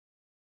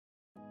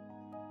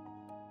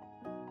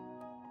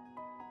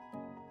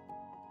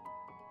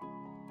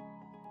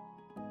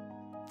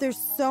There's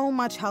so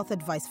much health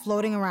advice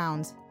floating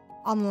around,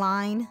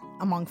 online,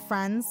 among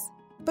friends.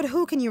 But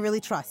who can you really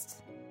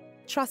trust?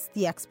 Trust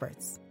the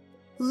experts.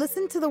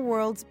 Listen to the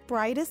world's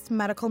brightest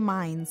medical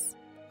minds,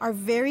 our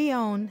very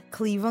own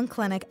Cleveland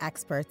Clinic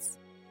experts.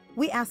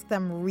 We ask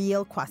them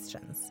real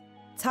questions,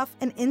 tough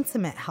and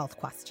intimate health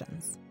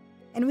questions,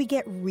 and we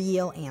get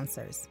real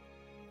answers,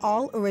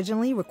 all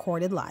originally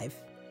recorded live.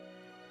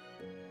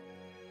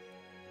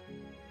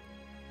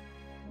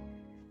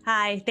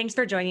 Hi, thanks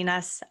for joining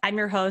us. I'm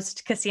your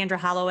host, Cassandra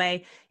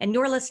Holloway, and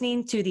you're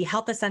listening to the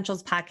Health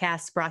Essentials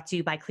podcast brought to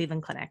you by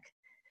Cleveland Clinic.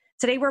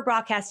 Today, we're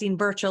broadcasting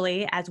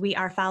virtually as we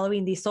are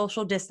following the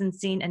social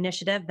distancing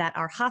initiative that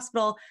our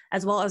hospital,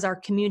 as well as our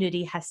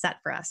community, has set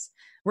for us.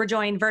 We're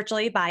joined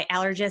virtually by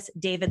Allergist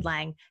David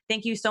Lang.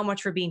 Thank you so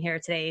much for being here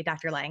today,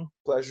 Dr. Lang.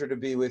 Pleasure to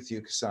be with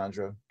you,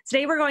 Cassandra.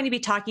 Today, we're going to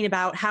be talking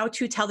about how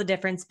to tell the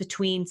difference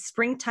between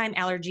springtime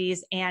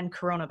allergies and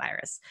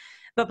coronavirus.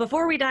 But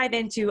before we dive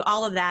into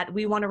all of that,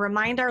 we want to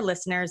remind our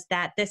listeners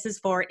that this is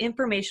for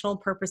informational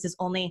purposes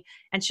only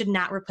and should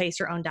not replace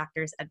your own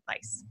doctor's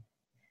advice.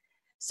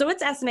 So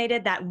it's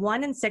estimated that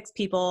 1 in 6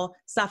 people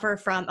suffer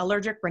from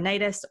allergic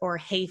rhinitis or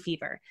hay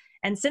fever.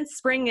 And since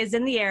spring is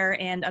in the air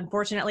and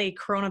unfortunately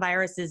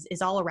coronavirus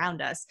is all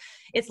around us,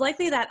 it's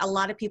likely that a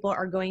lot of people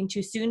are going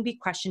to soon be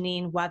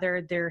questioning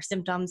whether their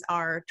symptoms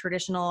are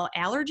traditional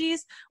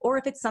allergies or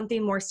if it's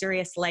something more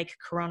serious like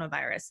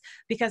coronavirus,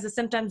 because the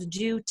symptoms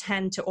do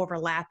tend to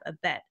overlap a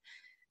bit.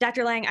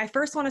 Dr. Lang, I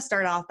first want to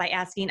start off by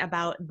asking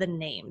about the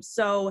names.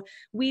 So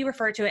we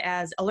refer to it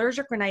as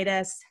allergic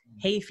rhinitis,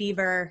 hay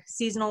fever,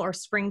 seasonal or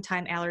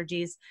springtime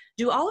allergies.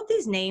 Do all of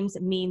these names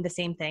mean the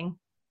same thing?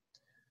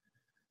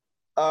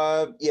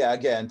 Yeah,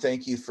 again,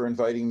 thank you for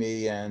inviting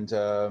me. And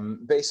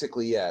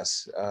basically,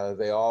 yes,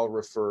 they all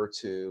refer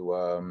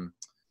to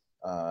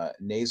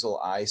nasal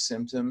eye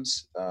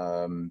symptoms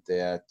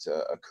that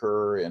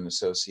occur in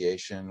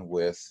association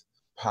with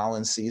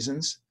pollen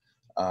seasons.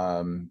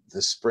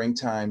 The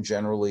springtime,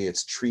 generally,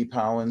 it's tree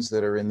pollens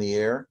that are in the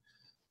air.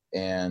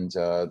 And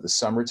the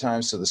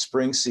summertime, so the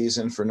spring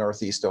season for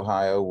Northeast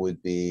Ohio would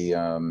be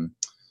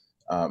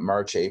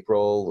March,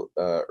 April,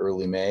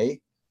 early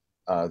May.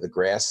 The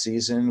grass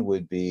season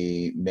would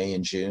be May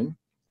and June,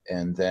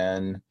 and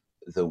then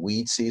the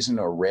weed season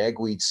or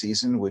ragweed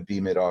season would be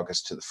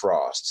mid-August to the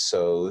frost.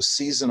 So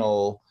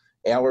seasonal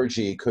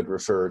allergy could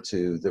refer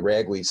to the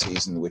ragweed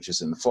season, which is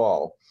in the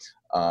fall,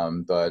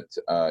 but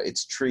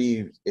it's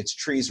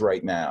trees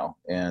right now.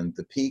 And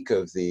the peak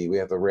of we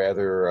have a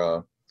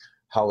rather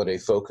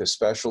holiday-focused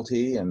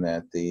specialty, in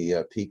that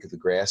the peak of the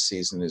grass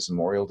season is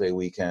Memorial Day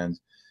weekend,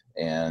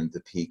 and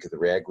the peak of the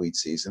ragweed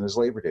season is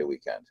Labor Day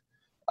weekend.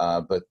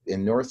 But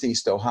in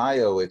Northeast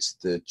Ohio, it's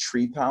the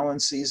tree pollen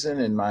season,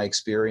 in my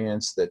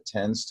experience, that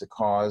tends to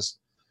cause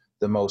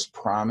the most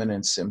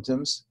prominent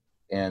symptoms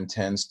and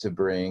tends to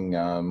bring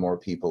more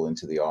people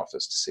into the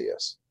office to see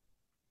us.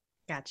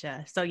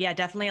 Gotcha. So yeah,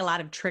 definitely a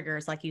lot of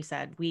triggers, like you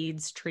said,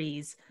 weeds,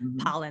 trees,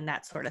 pollen,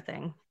 that sort of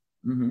thing.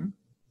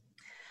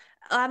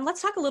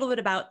 Let's talk a little bit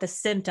about the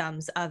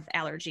symptoms of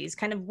allergies.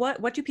 Kind of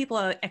what do people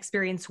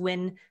experience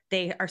when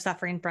they are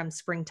suffering from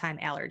springtime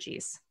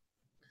allergies?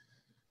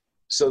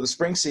 So the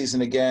spring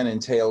season, again,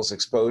 entails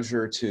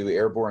exposure to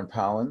airborne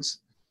pollens.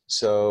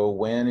 So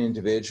when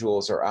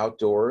individuals are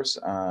outdoors,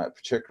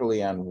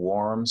 particularly on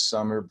warm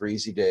summer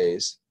breezy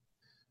days,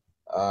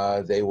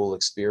 they will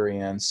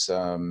experience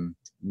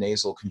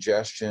nasal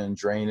congestion,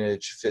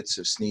 drainage, fits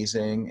of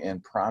sneezing,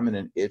 and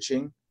prominent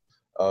itching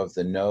of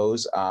the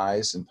nose,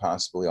 eyes, and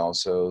possibly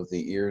also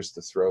the ears,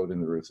 the throat,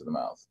 and the roof of the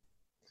mouth.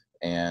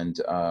 And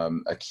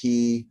a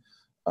key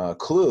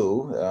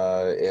clue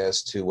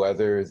as to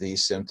whether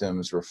these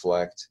symptoms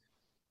reflect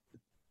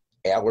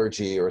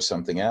allergy or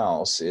something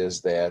else is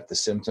that the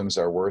symptoms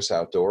are worse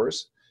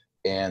outdoors,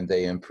 and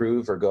they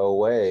improve or go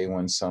away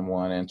when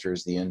someone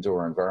enters the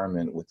indoor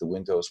environment with the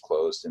windows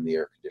closed and the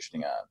air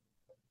conditioning on.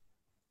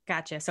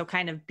 Gotcha. So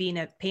kind of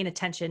paying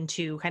attention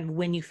to kind of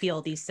when you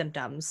feel these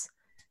symptoms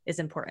is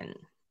important.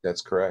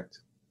 That's correct.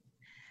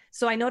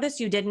 So I noticed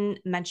you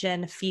didn't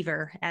mention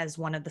fever as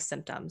one of the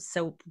symptoms.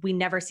 So we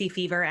never see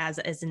fever as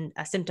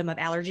a symptom of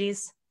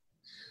allergies?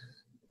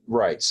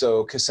 Right.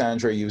 So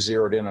Cassandra, you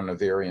zeroed in on a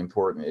very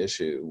important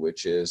issue,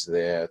 which is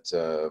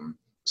that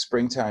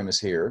springtime is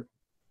here.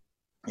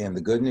 And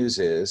the good news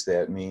is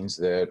that means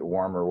that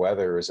warmer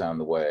weather is on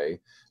the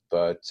way.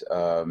 But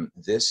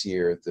this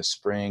year, the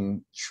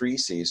spring tree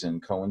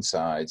season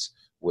coincides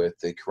with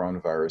the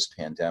coronavirus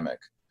pandemic.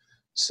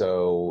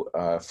 So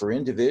for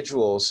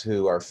individuals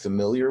who are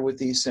familiar with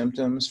these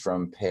symptoms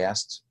from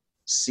past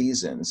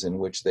seasons in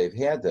which they've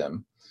had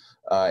them,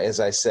 as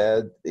I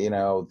said,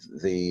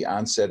 the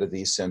onset of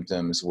these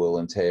symptoms will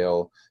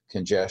entail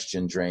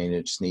congestion,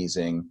 drainage,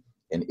 sneezing,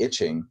 and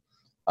itching.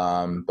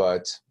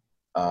 But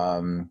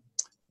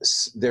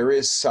there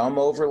is some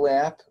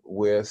overlap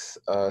with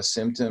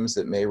symptoms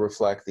that may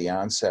reflect the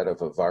onset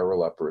of a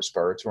viral upper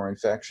respiratory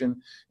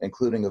infection,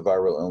 including a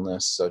viral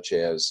illness such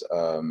as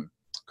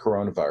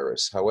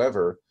coronavirus.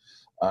 However,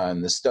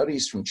 in the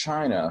studies from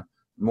China,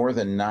 more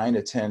than 9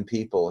 to 10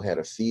 people had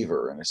a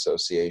fever in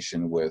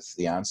association with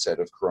the onset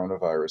of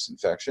coronavirus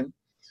infection.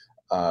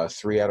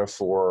 3 out of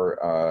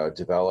 4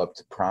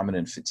 developed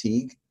prominent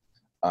fatigue.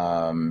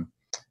 And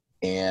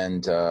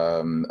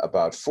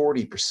about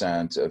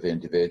 40% of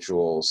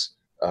individuals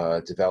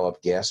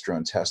develop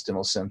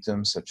gastrointestinal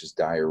symptoms such as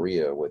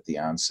diarrhea with the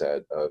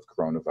onset of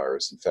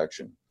coronavirus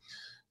infection.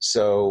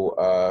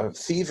 So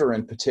fever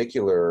in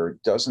particular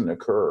doesn't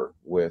occur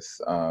with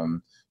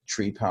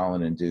tree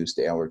pollen-induced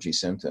allergy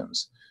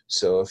symptoms.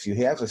 So if you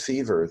have a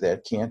fever,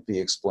 that can't be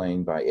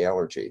explained by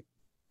allergy.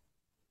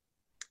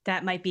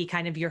 That might be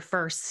kind of your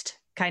first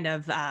kind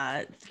of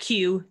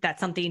cue that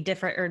something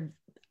different or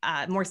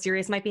more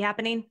serious might be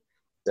happening?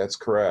 That's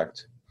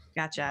correct.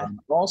 Gotcha.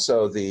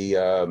 Also,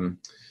 there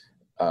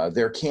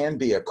can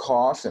be a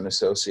cough in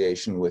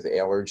association with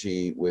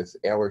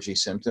allergy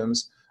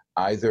symptoms,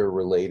 either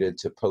related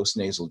to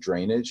postnasal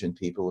drainage in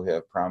people who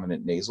have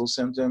prominent nasal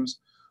symptoms,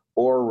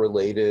 or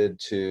related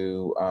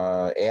to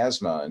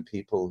asthma in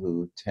people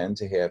who tend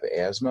to have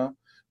asthma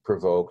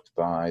provoked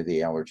by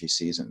the allergy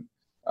season.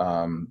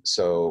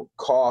 So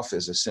cough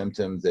is a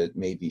symptom that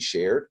may be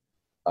shared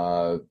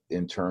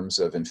in terms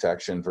of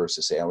infection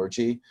versus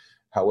allergy.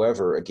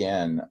 However,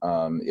 again,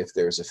 if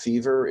there's a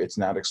fever, it's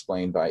not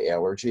explained by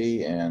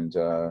allergy, and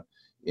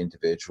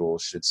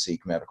individuals should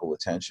seek medical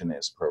attention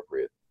as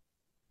appropriate.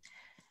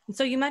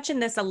 So you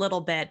mentioned this a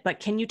little bit, but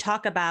can you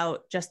talk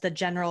about just the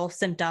general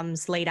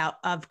symptoms laid out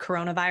of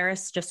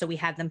coronavirus, just so we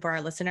have them for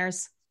our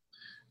listeners?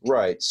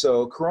 Right.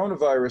 So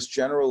coronavirus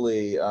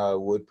generally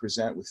would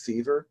present with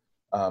fever.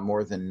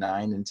 More than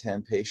 9 in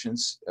 10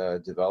 patients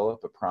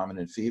develop a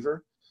prominent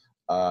fever.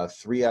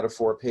 3 out of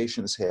 4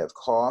 patients have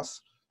cough,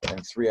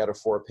 and 3 out of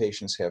 4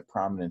 patients have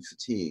prominent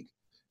fatigue.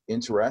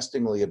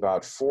 Interestingly,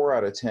 about 4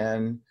 out of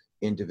 10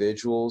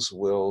 individuals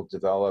will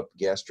develop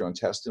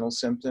gastrointestinal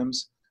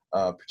symptoms,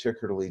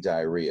 particularly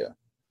diarrhea.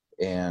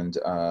 And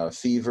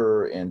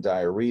fever and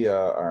diarrhea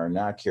are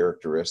not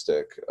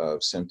characteristic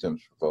of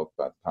symptoms provoked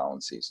by the pollen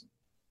season.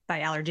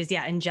 By allergies,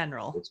 yeah, in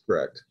general. That's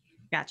correct.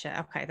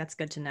 Gotcha. Okay, that's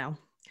good to know.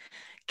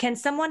 Can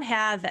someone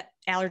have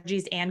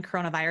allergies and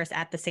coronavirus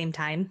at the same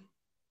time?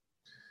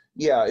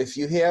 Yeah, if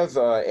you have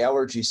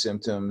allergy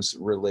symptoms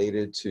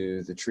related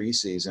to the tree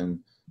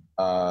season,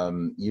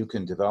 you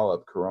can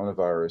develop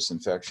coronavirus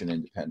infection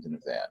independent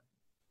of that.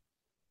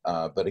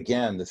 But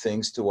again, the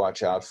things to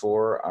watch out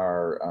for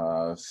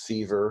are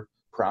fever,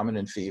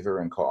 prominent fever,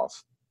 and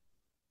cough.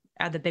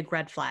 Are the big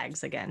red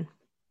flags again?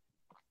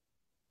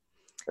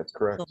 That's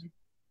correct.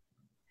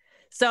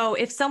 So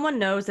if someone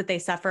knows that they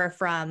suffer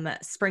from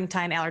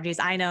springtime allergies,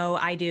 I know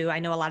I do. I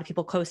know a lot of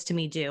people close to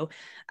me do.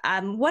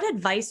 What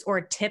advice or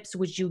tips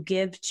would you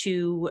give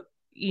to,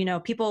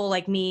 people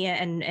like me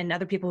and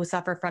other people who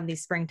suffer from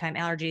these springtime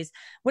allergies?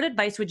 What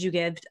advice would you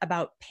give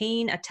about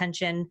paying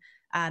attention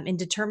in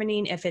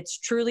determining if it's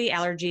truly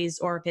allergies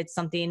or if it's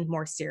something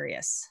more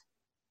serious?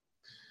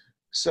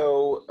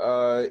 So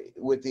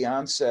with the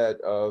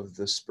onset of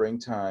the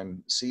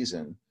springtime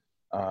season,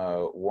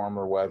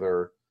 warmer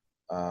weather,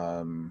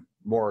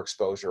 more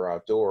exposure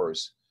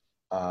outdoors,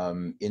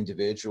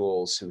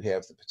 individuals who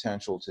have the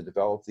potential to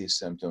develop these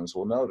symptoms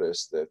will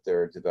notice that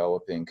they're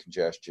developing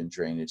congestion,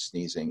 drainage,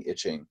 sneezing,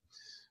 itching.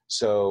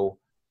 So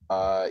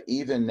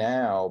even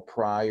now,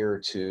 prior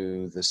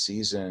to the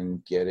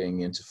season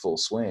getting into full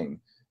swing,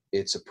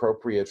 it's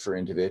appropriate for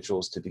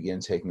individuals to begin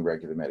taking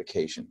regular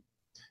medication.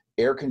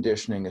 Air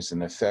conditioning is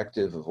an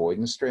effective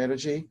avoidance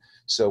strategy.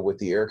 So with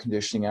the air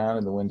conditioning on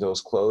and the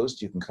windows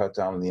closed, you can cut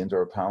down on the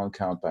indoor pollen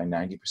count by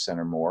 90%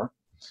 or more.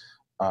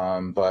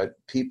 But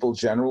people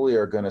generally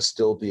are going to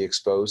still be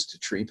exposed to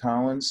tree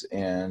pollens,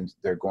 and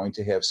they're going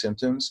to have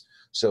symptoms.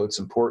 So it's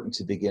important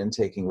to begin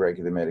taking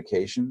regular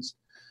medications.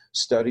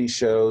 Studies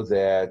show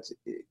that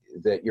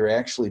you're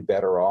actually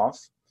better off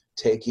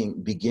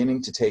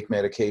beginning to take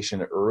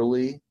medication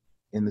early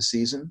in the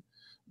season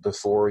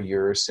before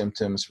your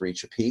symptoms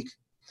reach a peak.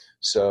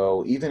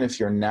 So even if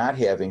you're not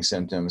having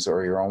symptoms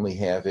or you're only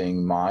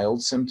having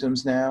mild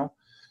symptoms now,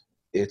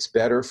 it's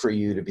better for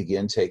you to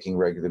begin taking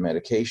regular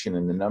medication.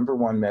 And the number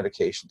one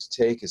medication to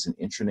take is an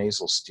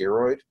intranasal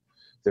steroid.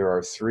 There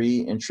are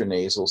 3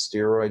 intranasal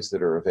steroids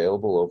that are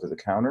available over the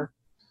counter.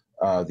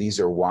 These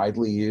are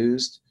widely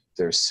used.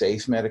 They're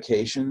safe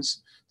medications.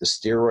 The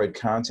steroid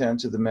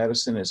content of the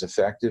medicine is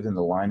effective in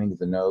the lining of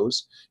the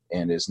nose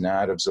and is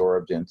not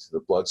absorbed into the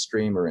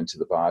bloodstream or into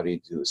the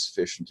body to a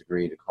sufficient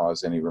degree to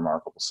cause any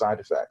remarkable side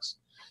effects.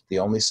 The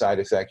only side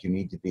effect you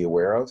need to be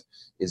aware of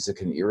is it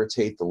can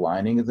irritate the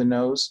lining of the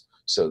nose,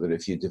 so that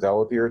if you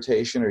develop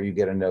irritation or you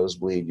get a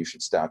nosebleed, you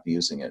should stop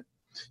using it.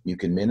 You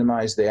can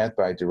minimize that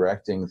by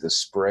directing the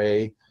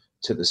spray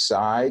to the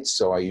side.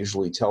 So I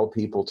usually tell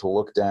people to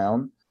look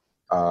down,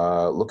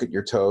 look at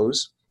your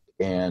toes,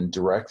 and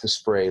direct the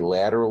spray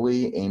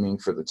laterally, aiming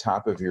for the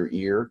top of your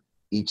ear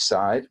each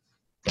side,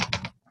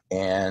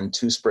 and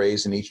 2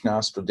 sprays in each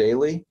nostril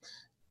daily.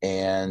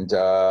 And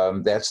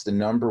that's the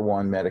number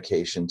one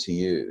medication to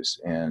use.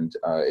 And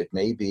it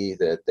may be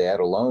that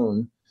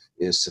alone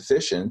is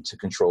sufficient to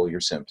control your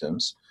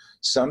symptoms.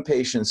 Some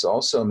patients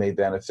also may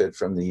benefit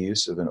from the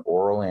use of an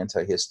oral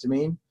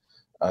antihistamine.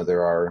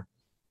 There are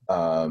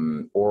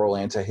oral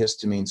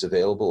antihistamines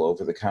available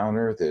over the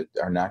counter that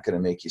are not going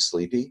to make you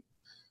sleepy.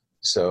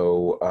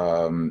 So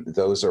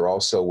those are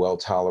also well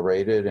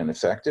tolerated and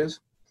effective.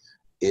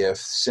 If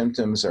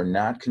symptoms are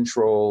not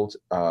controlled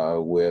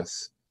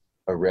with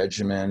a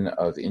regimen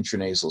of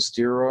intranasal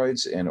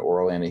steroids and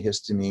oral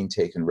antihistamine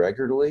taken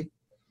regularly,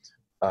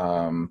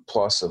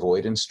 plus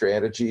avoidance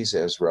strategies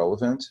as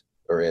relevant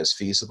or as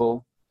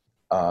feasible.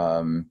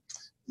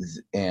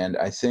 And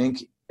I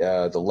think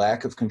the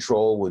lack of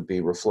control would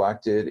be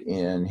reflected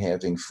in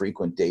having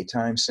frequent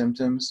daytime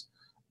symptoms,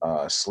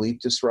 sleep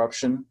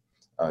disruption,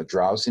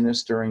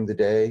 drowsiness during the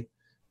day.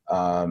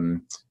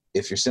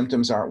 If your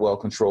symptoms aren't well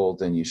controlled,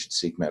 then you should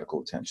seek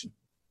medical attention.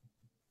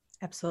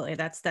 Absolutely.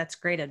 That's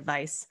great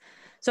advice.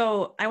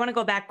 So I want to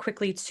go back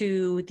quickly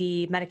to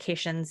the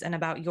medications and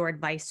about your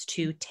advice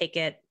to take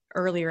it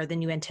earlier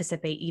than you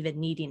anticipate even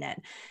needing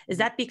it. Is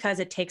that because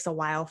it takes a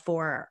while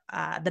for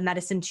the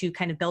medicine to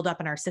kind of build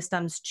up in our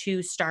systems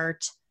to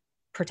start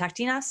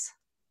protecting us?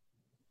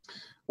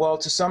 Well,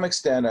 to some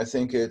extent, I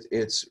think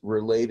it's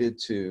related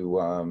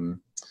to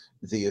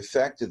the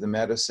effect of the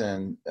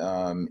medicine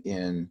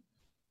in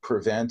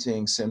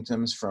preventing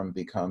symptoms from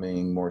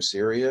becoming more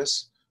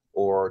serious,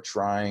 or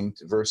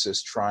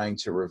versus trying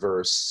to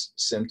reverse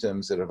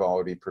symptoms that have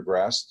already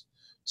progressed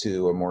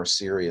to a more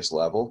serious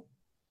level.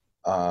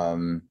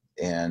 And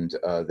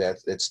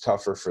it's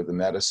tougher for the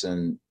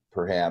medicine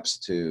perhaps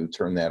to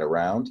turn that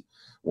around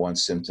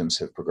once symptoms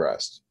have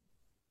progressed.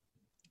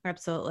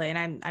 Absolutely.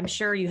 And I'm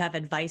sure you have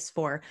advice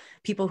for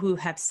people who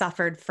have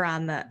suffered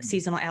from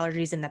seasonal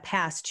allergies in the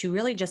past to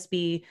really just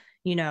be,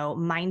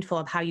 mindful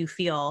of how you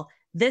feel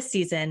this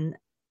season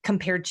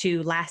compared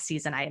to last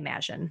season, I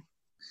imagine.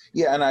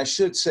 Yeah, and I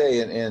should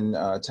say, in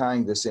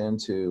tying this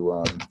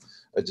into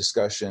a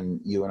discussion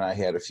you and I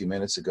had a few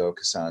minutes ago,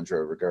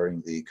 Cassandra,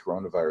 regarding the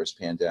coronavirus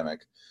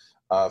pandemic,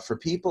 for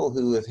people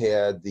who have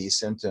had these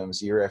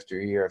symptoms year after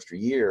year after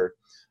year,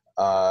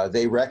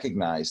 they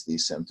recognize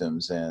these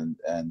symptoms and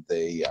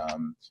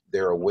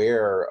they're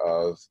aware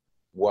of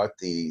what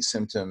the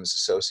symptoms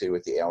associated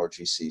with the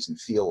allergy season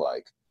feel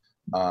like.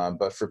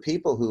 But for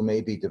people who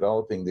may be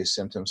developing these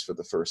symptoms for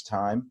the first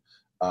time,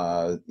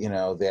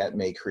 that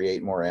may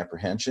create more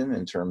apprehension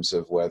in terms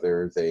of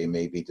whether they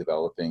may be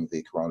developing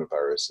the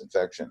coronavirus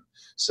infection.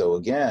 So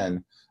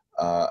again,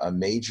 a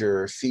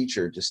major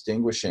feature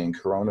distinguishing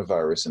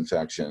coronavirus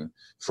infection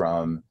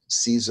from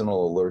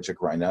seasonal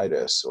allergic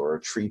rhinitis or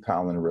tree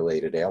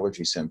pollen-related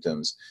allergy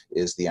symptoms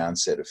is the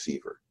onset of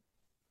fever.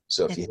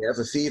 So if you have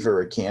a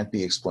fever, it can't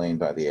be explained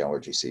by the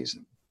allergy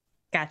season.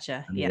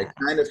 Gotcha. I mean, Yeah. it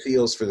kind of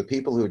feels, for the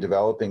people who are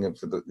developing it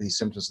for these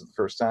symptoms for the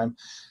first time,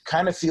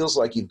 kind of feels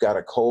like you've got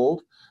a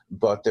cold,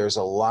 but there's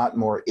a lot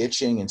more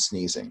itching and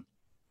sneezing.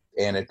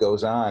 And it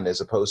goes on, as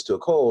opposed to a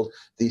cold,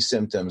 these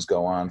symptoms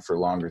go on for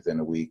longer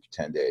than a week,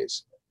 10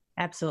 days.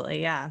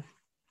 Absolutely. Yeah.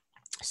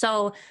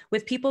 So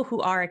with people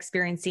who are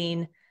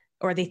experiencing,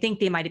 or they think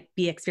they might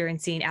be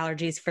experiencing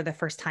allergies for the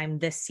first time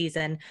this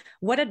season,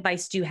 what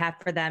advice do you have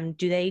for them?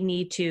 Do they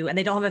need to, and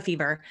they don't have a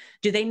fever,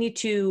 do they need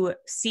to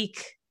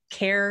seek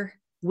care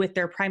with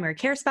their primary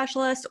care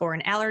specialist or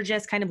an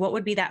allergist? Kind of what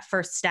would be that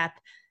first step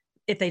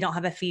if they don't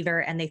have a fever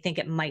and they think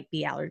it might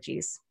be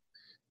allergies?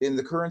 In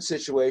the current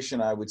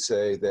situation, I would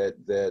say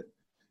that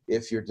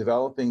if you're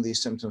developing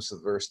these symptoms for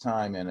the first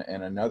time, and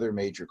another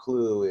major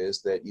clue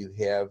is that you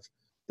have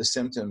the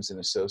symptoms in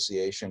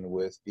association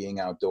with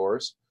being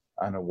outdoors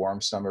on a warm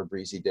summer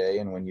breezy day,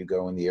 and when you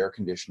go in the air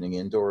conditioning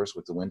indoors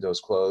with the windows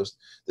closed,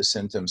 the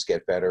symptoms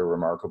get better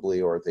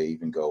remarkably, or they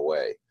even go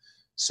away.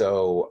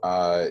 So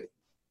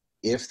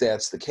if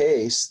that's the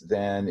case,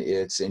 then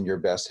it's in your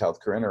best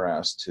healthcare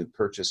interest to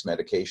purchase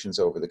medications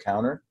over the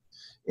counter,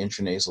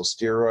 intranasal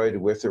steroid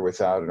with or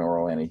without an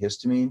oral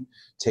antihistamine.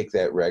 Take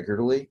that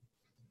regularly.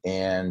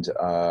 And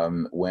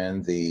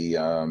when the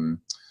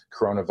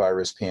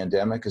coronavirus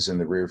pandemic is in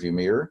the rearview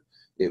mirror,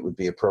 it would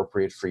be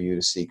appropriate for you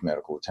to seek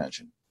medical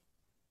attention.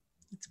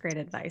 That's great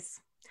advice.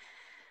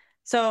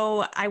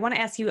 So I want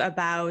to ask you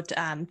about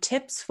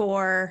tips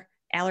for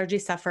allergy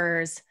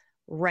sufferers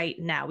right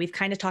now. We've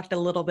kind of talked a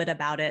little bit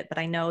about it, but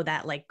I know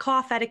that like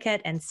cough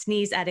etiquette and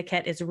sneeze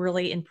etiquette is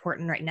really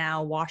important right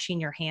now, washing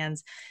your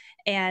hands.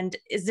 And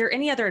is there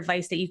any other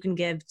advice that you can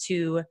give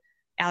to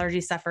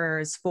allergy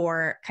sufferers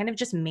for kind of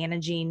just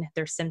managing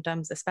their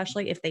symptoms,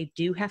 especially if they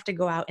do have to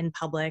go out in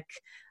public?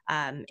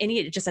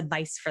 Any just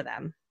advice for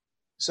them?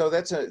 So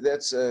that's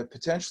a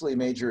potentially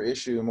major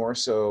issue, more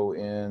so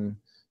in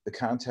the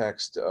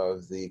context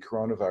of the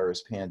coronavirus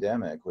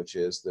pandemic, which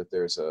is that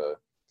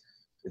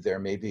there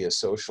may be a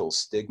social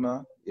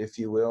stigma, if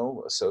you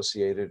will,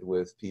 associated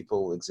with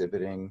people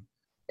exhibiting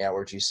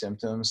allergy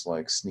symptoms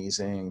like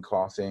sneezing,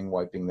 coughing,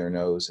 wiping their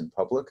nose in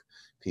public.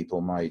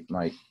 People might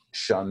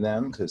shun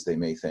them because they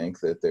may think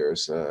that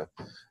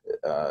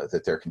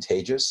that they're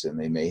contagious and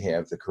they may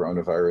have the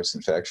coronavirus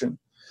infection.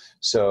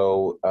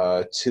 So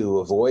to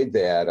avoid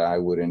that, I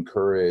would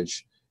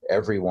encourage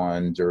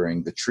everyone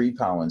during the tree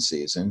pollen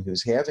season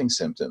who's having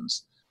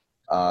symptoms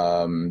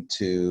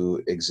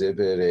to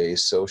exhibit a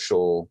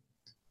social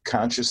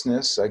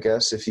consciousness, I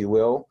guess, if you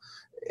will,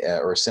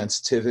 or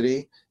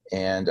sensitivity.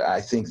 And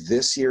I think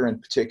this year in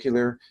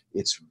particular,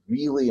 it's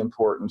really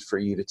important for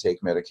you to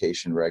take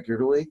medication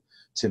regularly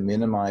to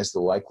minimize the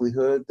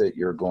likelihood that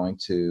you're going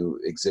to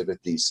exhibit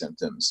these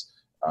symptoms,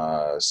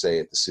 say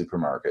at the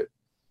supermarket.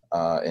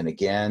 And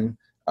again,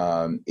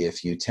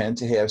 if you tend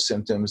to have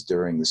symptoms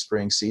during the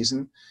spring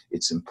season,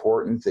 it's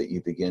important that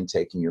you begin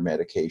taking your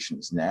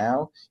medications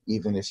now,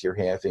 even if you're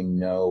having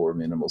no or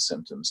minimal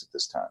symptoms at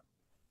this time.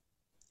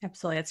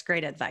 Absolutely. That's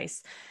great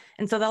advice.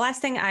 And so the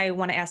last thing I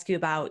want to ask you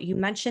about, you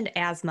mentioned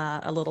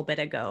asthma a little bit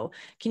ago.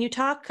 Can you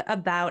talk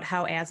about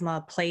how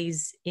asthma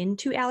plays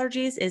into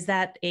allergies? Is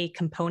that a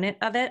component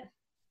of it?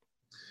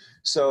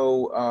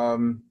 So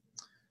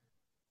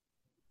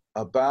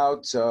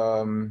about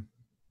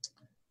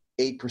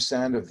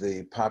 8% of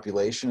the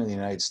population in the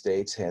United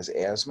States has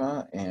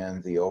asthma,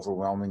 and the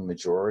overwhelming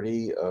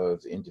majority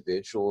of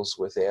individuals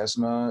with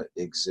asthma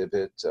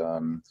exhibit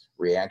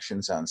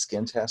reactions on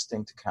skin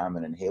testing to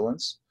common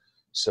inhalants.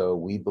 So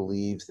we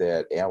believe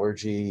that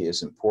allergy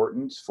is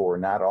important for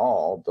not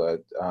all,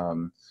 but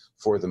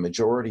for the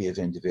majority of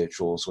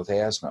individuals with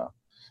asthma.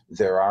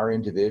 There are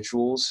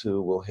individuals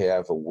who will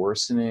have a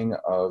worsening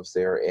of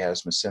their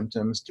asthma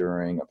symptoms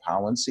during a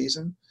pollen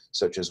season,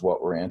 such as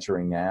what we're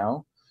entering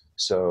now.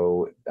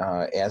 So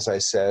as I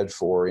said,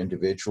 for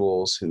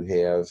individuals who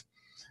have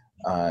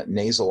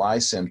nasal eye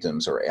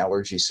symptoms or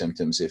allergy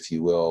symptoms, if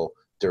you will,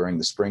 during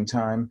the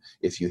springtime,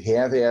 if you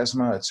have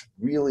asthma, it's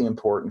really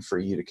important for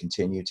you to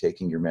continue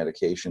taking your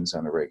medications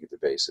on a regular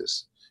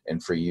basis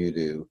and for you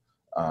to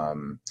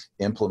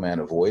implement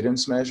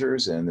avoidance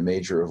measures. And the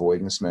major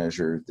avoidance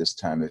measure this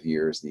time of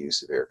year is the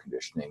use of air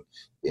conditioning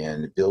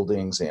in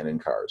buildings and in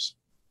cars.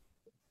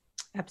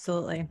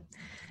 Absolutely.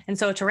 And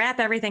so to wrap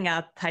everything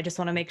up, I just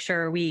want to make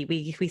sure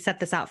we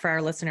set this out for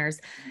our listeners.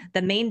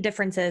 The main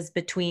differences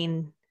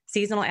between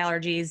seasonal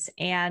allergies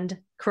and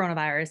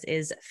coronavirus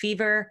is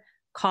fever,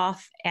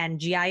 cough, and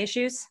GI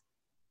issues.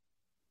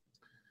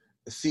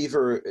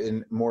 Fever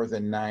in more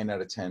than 9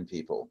 out of 10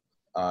 people.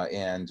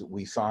 And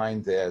we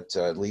find that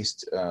at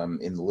least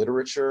in the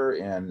literature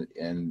and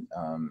in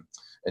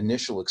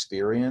initial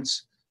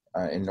experience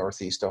in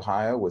Northeast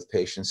Ohio with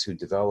patients who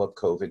develop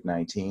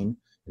COVID-19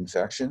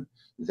 infection,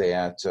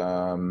 that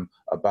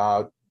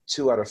about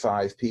 2 out of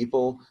 5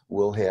 people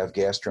will have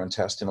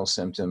gastrointestinal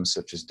symptoms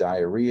such as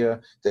diarrhea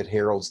that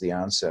heralds the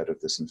onset of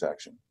this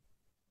infection.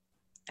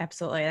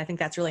 Absolutely. I think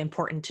that's really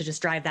important to just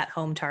drive that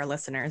home to our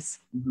listeners.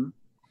 Mm-hmm.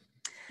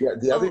 Yeah,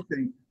 the other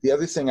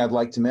thing I'd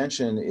like to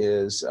mention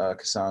is,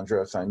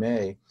 Cassandra, if I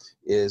may,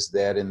 is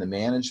that in the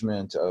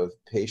management of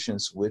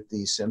patients with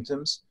these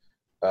symptoms,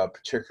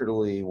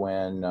 particularly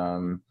when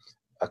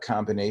a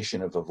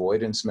combination of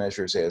avoidance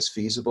measures as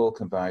feasible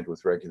combined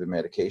with regular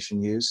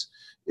medication use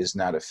is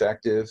not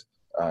effective,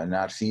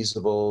 not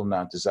feasible,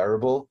 not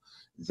desirable,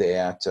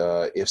 that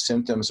if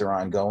symptoms are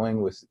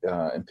ongoing with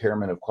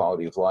impairment of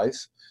quality of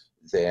life,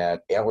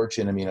 that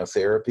allergen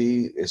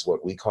immunotherapy is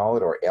what we call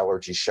it, or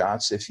allergy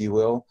shots, if you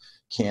will,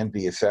 can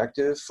be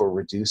effective for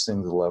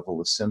reducing the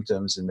level of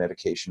symptoms and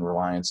medication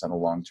reliance on a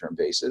long-term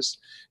basis.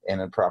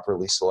 And in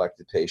properly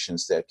selected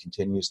patients, that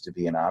continues to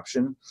be an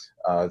option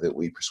that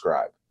we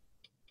prescribe.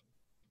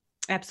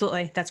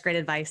 Absolutely. That's great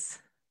advice.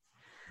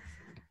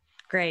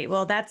 Great.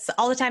 Well, that's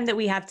all the time that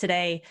we have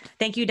today.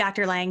 Thank you,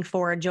 Dr. Lang,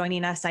 for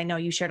joining us. I know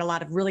you shared a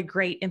lot of really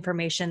great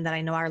information that I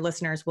know our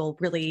listeners will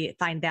really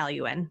find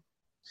value in.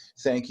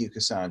 Thank you,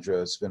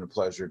 Cassandra. It's been a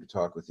pleasure to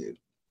talk with you.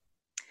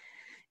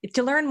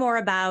 To learn more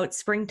about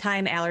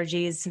springtime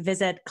allergies,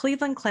 visit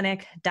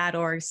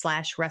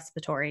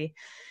clevelandclinic.org/respiratory.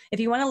 If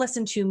you want to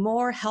listen to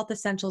more Health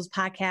Essentials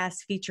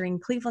podcasts featuring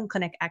Cleveland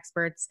Clinic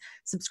experts,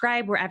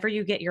 subscribe wherever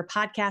you get your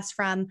podcasts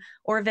from,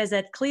 or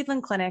visit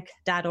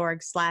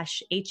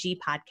clevelandclinic.org/HE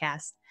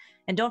podcast.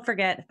 And don't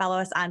forget, follow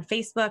us on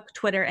Facebook,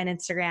 Twitter, and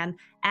Instagram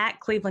at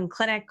Cleveland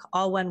Clinic,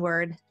 all one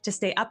word, to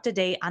stay up to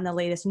date on the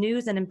latest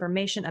news and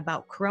information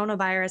about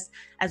coronavirus,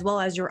 as well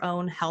as your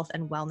own health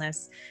and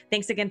wellness.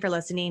 Thanks again for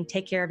listening.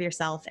 Take care of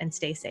yourself and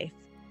stay safe.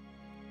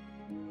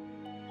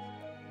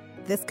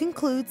 This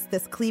concludes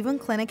this Cleveland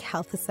Clinic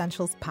Health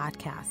Essentials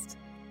podcast.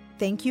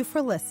 Thank you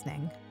for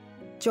listening.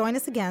 Join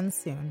us again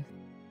soon.